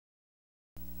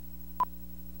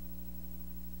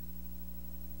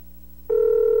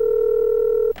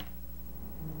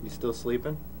still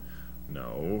sleeping?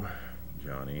 No,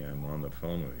 Johnny, I'm on the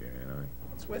phone with you, ain't I?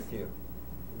 What's with you?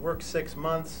 Work 6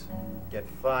 months, get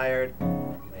fired,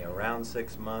 lay around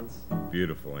 6 months.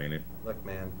 Beautiful, ain't it? Look,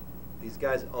 man, these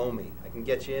guys owe me. I can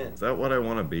get you in. Is that what I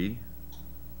want to be?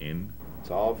 In? It's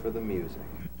all for the music.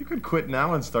 You could quit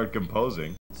now and start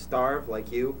composing. Starve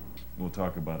like you? We'll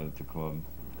talk about it at the club.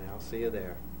 I'll see you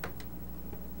there.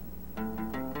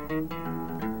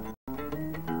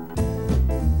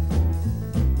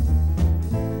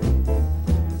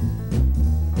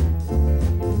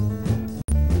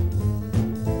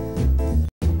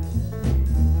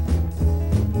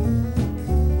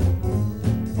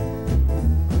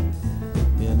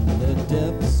 In the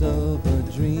depths of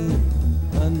a dream,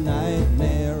 a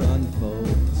nightmare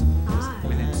unfolds. I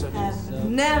have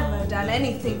never done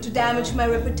anything to damage my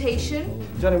reputation.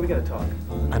 Johnny, we gotta talk.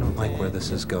 I don't like where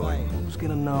this is going. Who's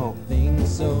gonna know?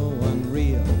 Things so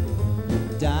unreal,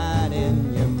 died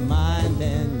in your mind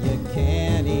and you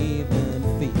can't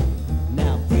even feel.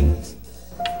 Now freeze.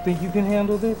 Think you can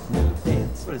handle this? Now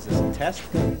dance. What is this, a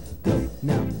test? Go, go.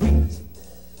 Now freeze.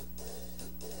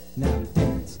 Now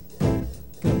dance.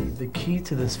 Go. The key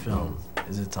to this film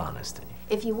is its honesty.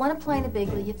 If you want to play in a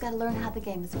big league, you've got to learn how the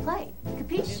game is played.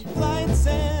 Capiche? Lights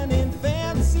and in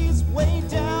fantasies way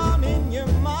down in your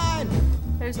mind.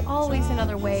 There's always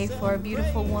another way for a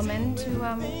beautiful woman to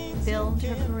build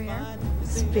her career.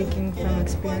 Speaking from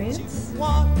experience.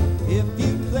 If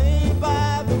you play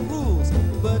by the rules,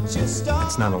 but you start.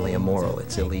 It's not only immoral,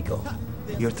 it's illegal.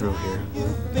 You're through here.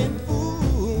 You've been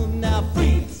fooled. Now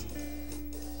freeze.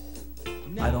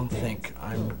 I don't think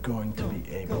I'm going to be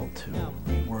able to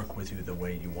work with you the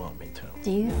way you want me to. Do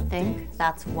you think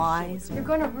that's wise? You're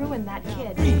going to ruin that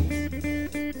kid.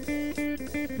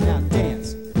 Now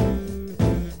dance.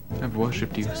 I've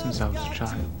worshipped you since I was a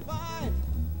child.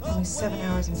 Only 7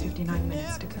 hours and 59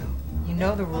 minutes to go. You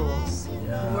know the rules.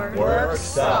 Work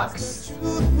sucks.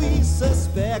 Should we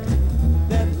suspect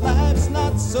that life's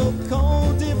not so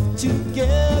cold if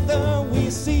together we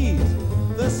seize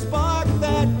the spark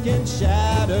that can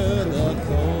shatter the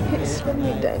cold? Let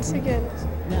me dance again.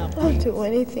 I'll do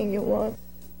anything you want.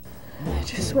 I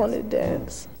just want to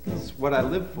dance. It's what I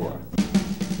live for.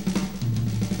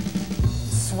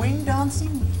 Swing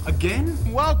dancing? Again?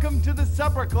 Welcome to the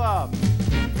Supper Club.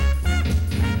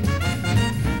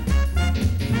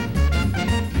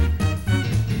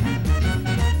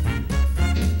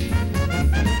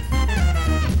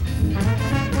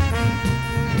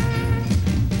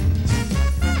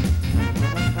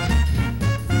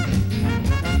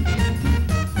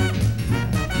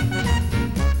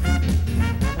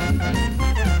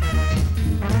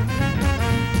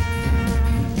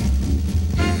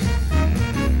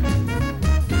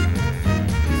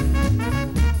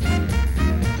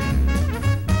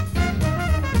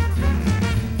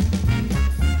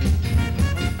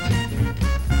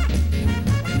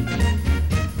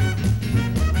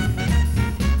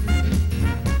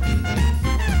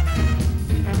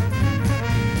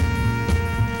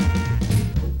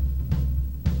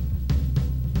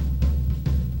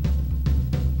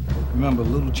 Remember, a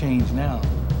little change now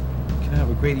can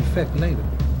have a great effect later.